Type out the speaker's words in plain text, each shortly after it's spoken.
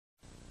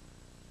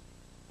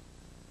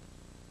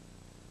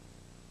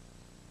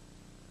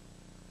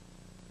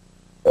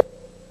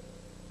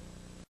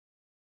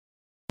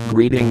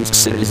Greetings,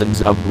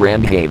 citizens of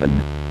Grand Haven.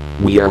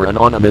 We are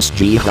Anonymous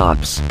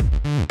GHOPS.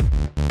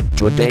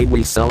 Today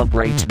we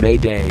celebrate May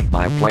Day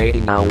by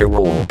playing our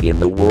role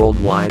in the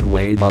worldwide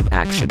wave of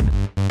action.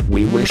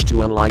 We wish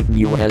to enlighten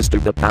you as to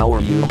the power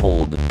you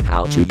hold,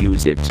 how to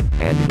use it,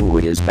 and who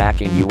is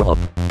backing you up.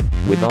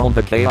 With all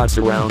the chaos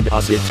around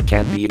us, it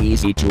can be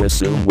easy to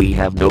assume we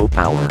have no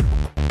power.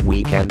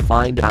 We can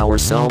find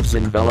ourselves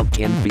enveloped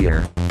in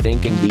fear,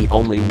 thinking the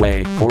only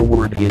way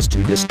forward is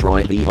to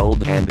destroy the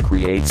old and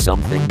create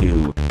something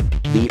new.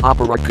 The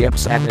Opera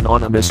Kips at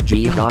Anonymous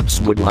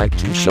GHOPS would like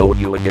to show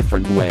you a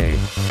different way.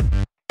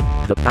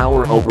 The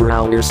power over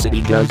our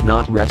city does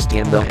not rest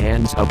in the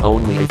hands of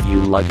only a few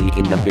lucky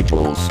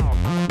individuals.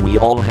 We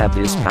all have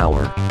this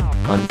power.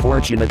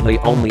 Unfortunately,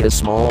 only a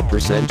small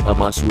percent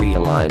of us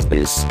realize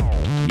this.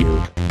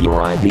 You,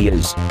 your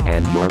ideas,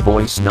 and your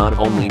voice not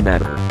only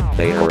matter,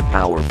 they are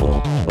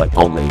powerful, but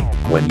only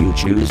when you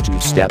choose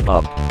to step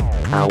up.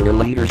 Our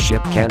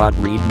leadership cannot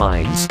read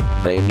minds,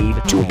 they need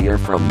to hear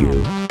from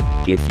you.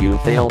 If you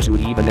fail to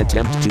even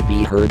attempt to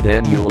be heard,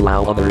 then you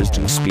allow others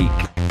to speak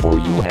for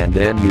you, and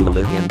then you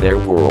live in their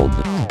world.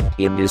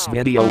 In this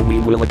video we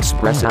will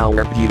express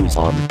our views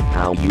on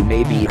how you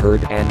may be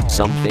heard and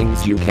some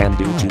things you can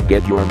do to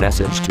get your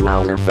message to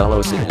our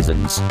fellow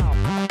citizens.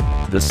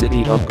 The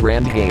city of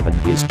Grand Haven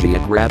is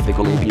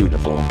geographically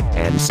beautiful,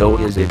 and so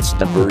is its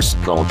diverse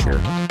culture.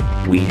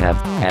 We have,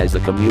 as a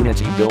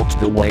community, built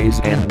the ways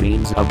and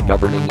means of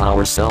governing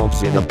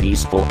ourselves in a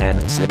peaceful and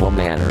civil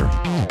manner.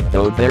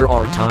 Though there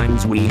are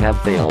times we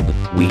have failed,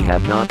 we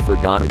have not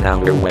forgotten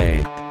our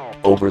way.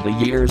 Over the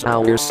years,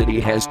 our city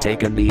has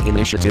taken the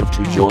initiative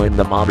to join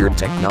the modern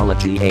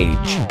technology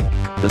age.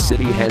 The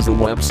city has a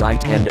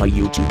website and a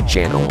YouTube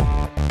channel.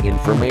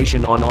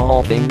 Information on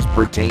all things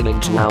pertaining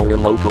to our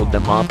local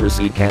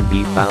democracy can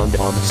be found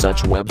on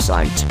such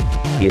website.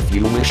 If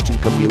you wish to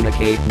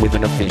communicate with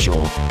an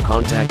official,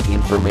 contact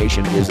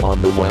information is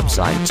on the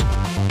website.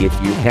 If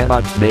you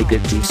cannot make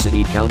it to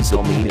city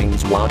council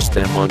meetings, watch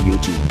them on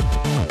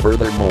YouTube.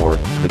 Furthermore,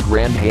 the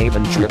Grand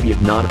Haven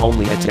Tribune not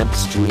only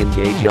attempts to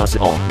engage us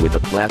all with a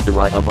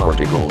plethora of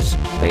articles,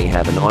 they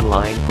have an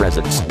online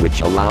presence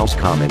which allows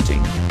commenting,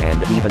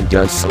 and even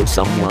does so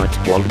somewhat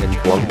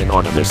quote-unquote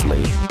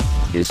anonymously.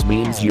 This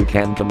means you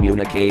can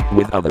communicate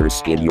with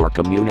others in your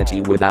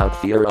community without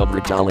fear of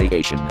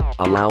retaliation,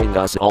 allowing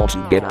us all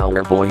to get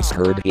our voice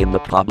heard in the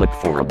public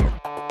forum.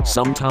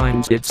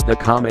 Sometimes it's the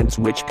comments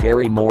which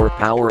carry more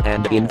power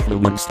and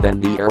influence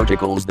than the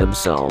articles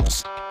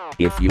themselves.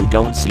 If you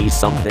don't see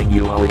something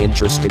you are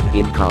interested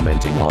in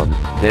commenting on,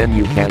 then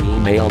you can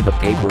email the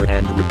paper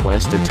and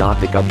request a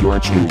topic of your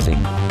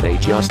choosing. They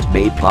just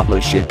may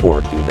publish it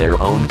or do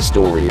their own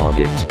story on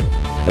it.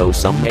 Though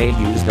some may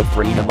use the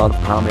freedom of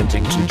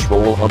commenting to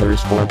troll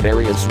others for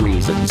various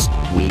reasons,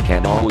 we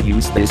can all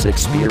use this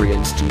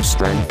experience to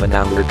strengthen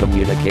our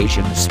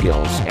communication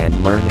skills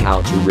and learn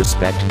how to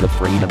respect the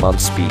freedom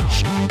of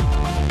speech.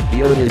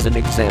 Here is an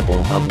example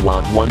of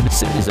what one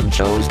citizen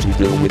chose to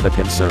do with a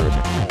concern.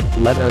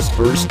 Let us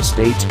first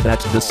state that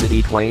the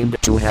city claimed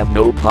to have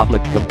no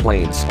public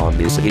complaints on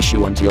this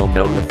issue until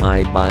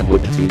notified by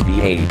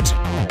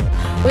TV8.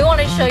 We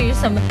want to show you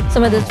some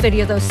of this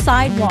video. Those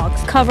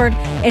sidewalks covered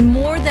in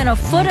more than a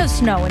foot of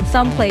snow in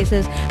some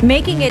places,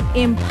 making it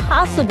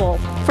impossible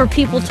for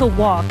people to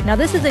walk. Now,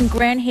 this is in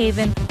Grand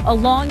Haven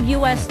along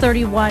US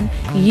 31.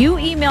 You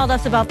emailed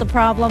us about the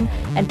problem,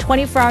 and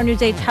 24-Hour News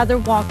 8's Heather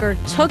Walker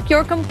took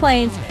your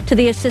complaints to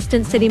the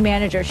assistant city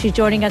manager. She's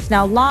joining us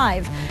now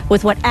live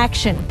with what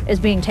action is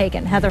being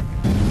taken. Heather.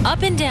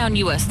 Up and down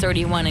US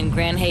 31 in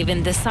Grand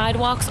Haven, the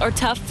sidewalks are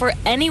tough for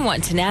anyone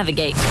to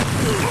navigate.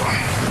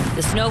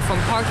 The snow from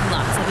parking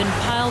lots have been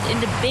piled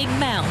into big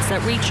mounds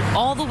that reach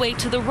all the way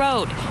to the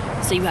road,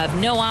 so you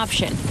have no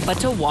option but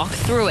to walk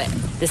through it.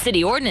 The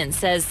city ordinance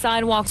says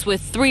sidewalks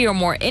with 3 or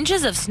more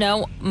inches of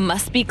snow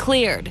must be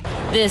cleared.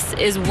 This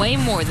is way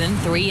more than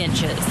 3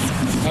 inches.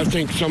 I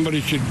think somebody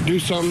should do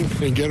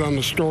something and get on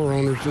the store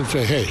owners and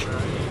say, hey,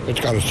 it's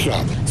got to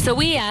stop. So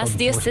we asked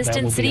the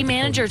assistant city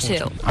manager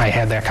to. I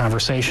had that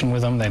conversation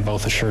with them. They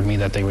both assured me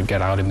that they would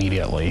get out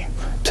immediately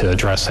to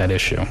address that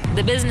issue.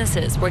 The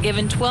businesses were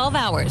given 12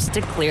 hours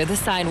to clear the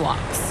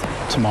sidewalks.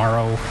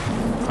 Tomorrow,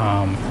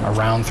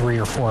 around 3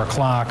 or 4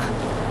 o'clock,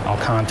 I'll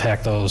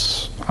contact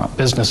those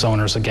business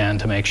owners again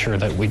to make sure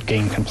that we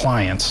gain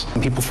compliance.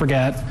 When people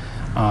forget,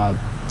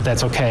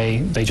 that's okay.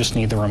 They just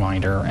need the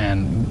reminder,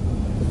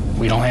 and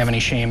we don't have any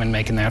shame in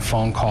making that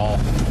phone call.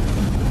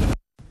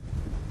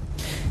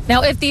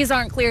 Now, if these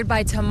aren't cleared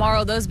by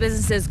tomorrow, those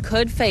businesses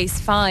could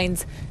face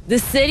fines. The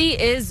city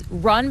is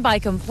run by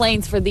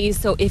complaints for these,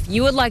 so if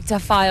you would like to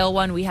file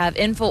one, we have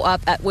info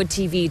up at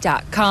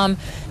woodtv.com.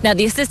 Now,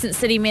 the assistant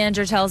city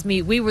manager tells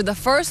me we were the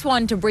first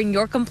one to bring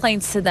your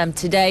complaints to them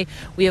today.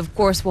 We, of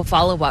course, will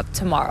follow up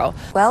tomorrow.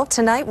 Well,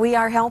 tonight we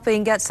are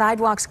helping get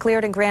sidewalks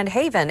cleared in Grand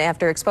Haven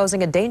after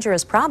exposing a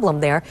dangerous problem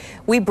there.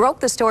 We broke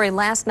the story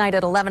last night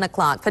at 11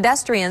 o'clock.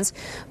 Pedestrians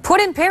put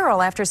in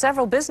peril after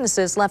several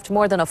businesses left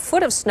more than a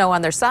foot of snow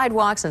on their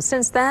sidewalks, and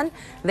since then,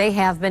 they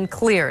have been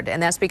cleared.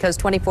 And that's because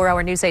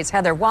 24-Hour News News 8's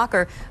Heather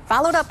Walker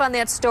followed up on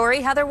that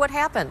story. Heather, what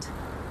happened?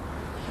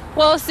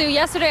 Well, Sue,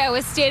 yesterday I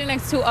was standing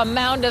next to a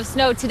mound of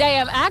snow. Today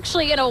I'm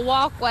actually in a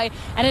walkway,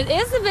 and it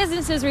is the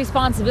business's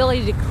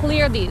responsibility to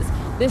clear these.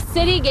 The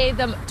city gave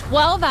them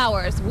 12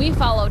 hours. We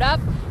followed up,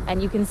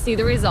 and you can see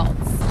the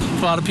results.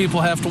 A lot of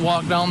people have to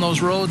walk down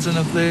those roads, and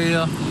if they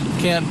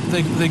can't,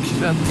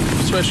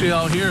 especially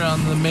out here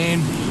on the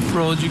main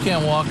roads, you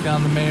can't walk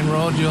down the main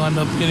road. You'll end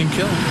up getting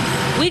killed.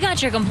 We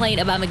got your complaint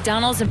about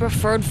McDonald's and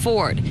Preferred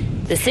Ford.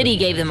 The city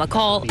gave them a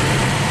call.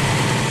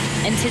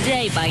 And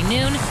today, by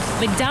noon,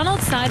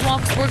 McDonald's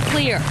sidewalks were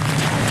clear.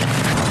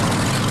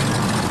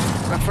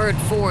 Preferred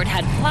Ford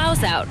had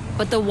plows out,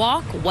 but the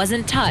walk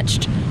wasn't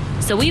touched.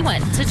 So we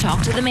went to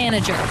talk to the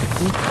manager.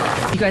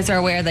 You guys are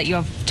aware that you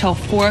have till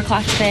 4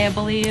 o'clock today, I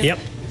believe? Yep.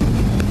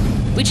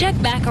 We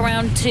checked back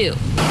around 2.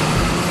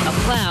 A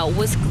plow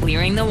was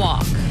clearing the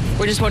walk.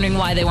 We're just wondering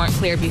why they weren't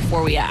cleared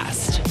before we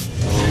asked.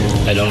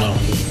 I don't know.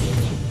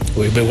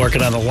 We've been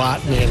working on a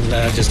lot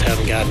and just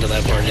haven't gotten to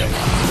that part yet.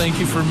 Thank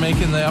you for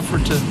making the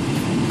effort to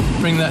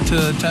bring that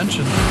to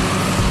attention.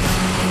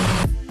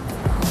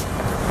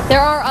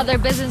 There are other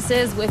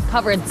businesses with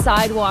covered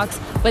sidewalks,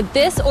 but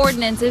this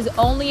ordinance is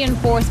only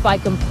enforced by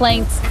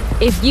complaints.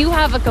 If you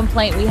have a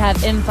complaint, we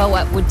have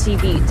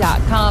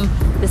info@woodtv.com.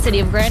 The city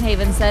of Grand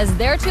Haven says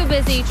they're too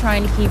busy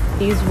trying to keep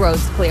these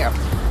roads clear.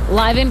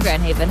 Live in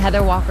Grand Haven,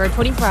 Heather Walker,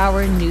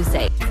 24-hour News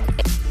 8.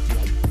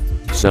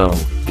 So,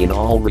 in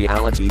all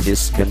reality,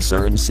 this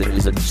concerns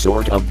citizens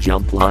sort of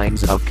jump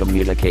lines of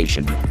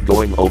communication,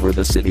 going over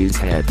the city's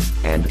head,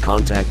 and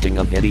contacting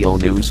a video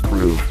news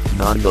crew.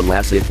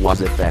 Nonetheless, it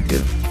was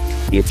effective.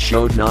 It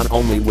showed not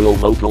only will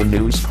local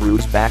news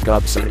crews back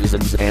up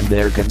citizens and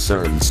their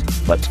concerns,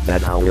 but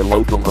that our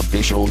local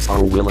officials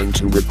are willing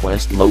to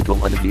request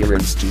local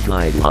adherence to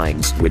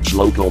guidelines which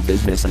local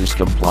businesses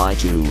comply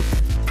to.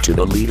 To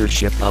the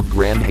leadership of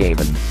Grand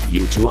Haven,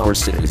 you to our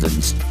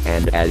citizens,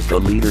 and as the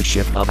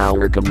leadership of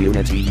our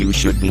community, you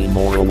should be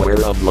more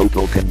aware of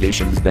local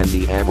conditions than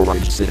the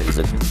average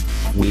citizen.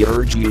 We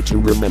urge you to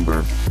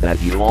remember that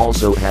you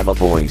also have a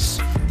voice.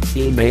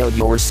 Email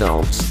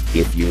yourselves,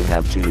 if you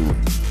have to.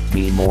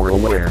 Be more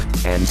aware,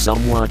 and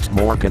somewhat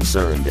more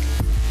concerned.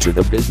 To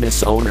the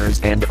business owners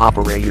and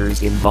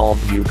operators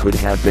involved, you could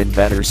have been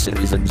better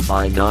citizens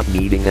by not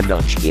needing a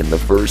nudge in the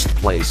first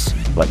place,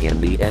 but in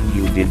the end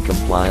you did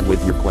comply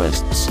with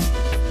requests.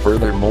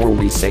 Furthermore,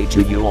 we say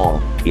to you all,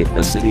 if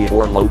the city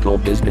or local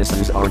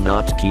businesses are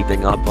not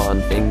keeping up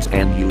on things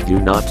and you do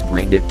not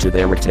bring it to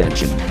their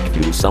attention,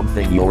 do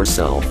something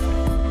yourself.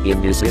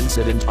 In this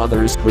incident,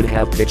 others could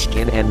have pitched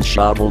in and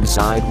shoveled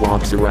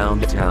sidewalks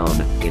around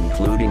town,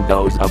 including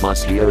those of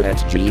us here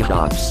at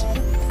GHOPS.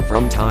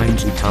 From time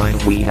to time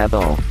we have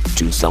all,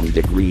 to some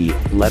degree,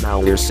 let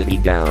our city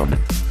down.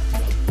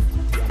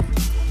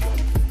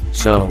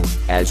 So,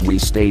 as we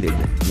stated,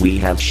 we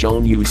have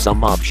shown you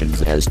some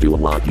options as to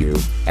what you,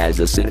 as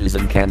a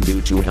citizen, can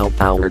do to help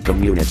our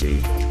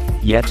community.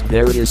 Yet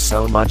there is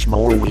so much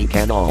more we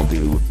can all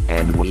do,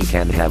 and we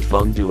can have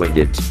fun doing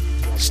it.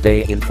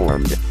 Stay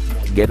informed.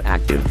 Get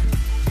active.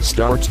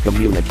 Start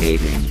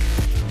communicating.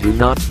 Do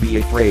not be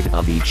afraid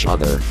of each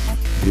other.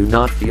 Do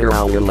not fear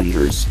our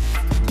leaders.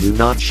 Do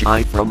not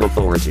shy from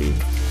authority.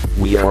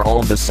 We are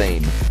all the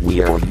same,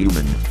 we are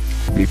human.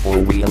 Before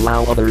we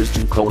allow others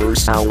to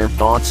coerce our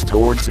thoughts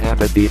towards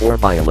apathy or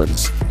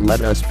violence,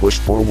 let us push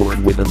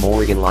forward with a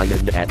more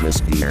enlightened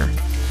atmosphere.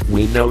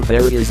 We know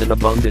there is an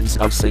abundance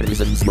of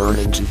citizens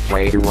yearning to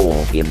play a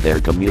role in their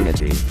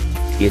community.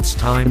 It's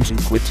time to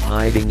quit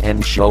hiding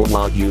and show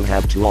what you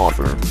have to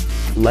offer.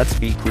 Let's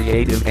be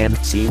creative and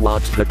see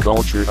what the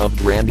culture of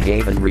Grand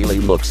Haven really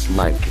looks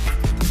like.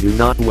 Do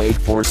not wait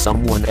for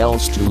someone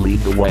else to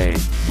lead the way,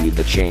 be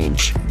the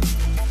change.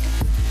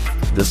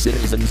 The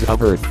citizens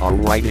of Earth are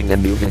writing a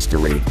new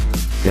history.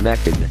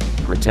 Connected,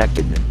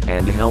 protected,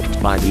 and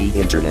helped by the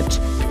internet.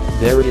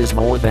 There is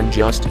more than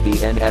just the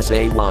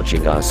NSA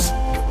watching us.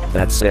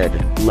 That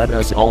said, let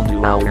us all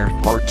do our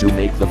part to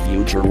make the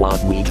future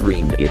what we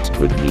dreamed it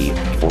could be,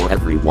 for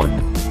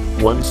everyone.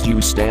 Once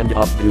you stand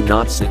up, do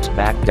not sit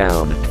back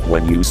down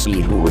when you see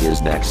who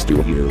is next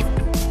to you.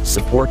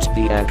 Support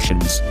the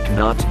actions,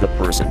 not the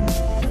person.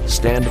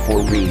 Stand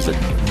for reason,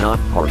 not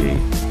party.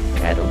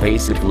 At a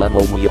basic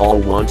level we all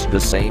want the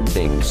same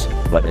things,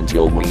 but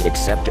until we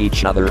accept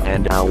each other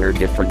and our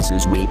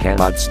differences we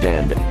cannot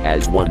stand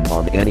as one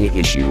on any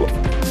issue.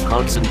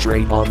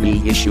 Concentrate on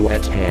the issue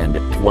at hand,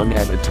 one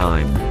at a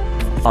time.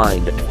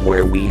 Find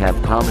where we have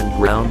common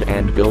ground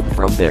and build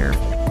from there.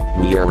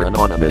 We are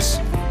anonymous.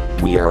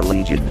 We are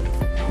legion.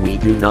 We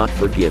do not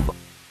forgive.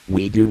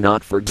 We do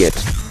not forget.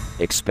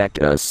 Expect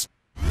us.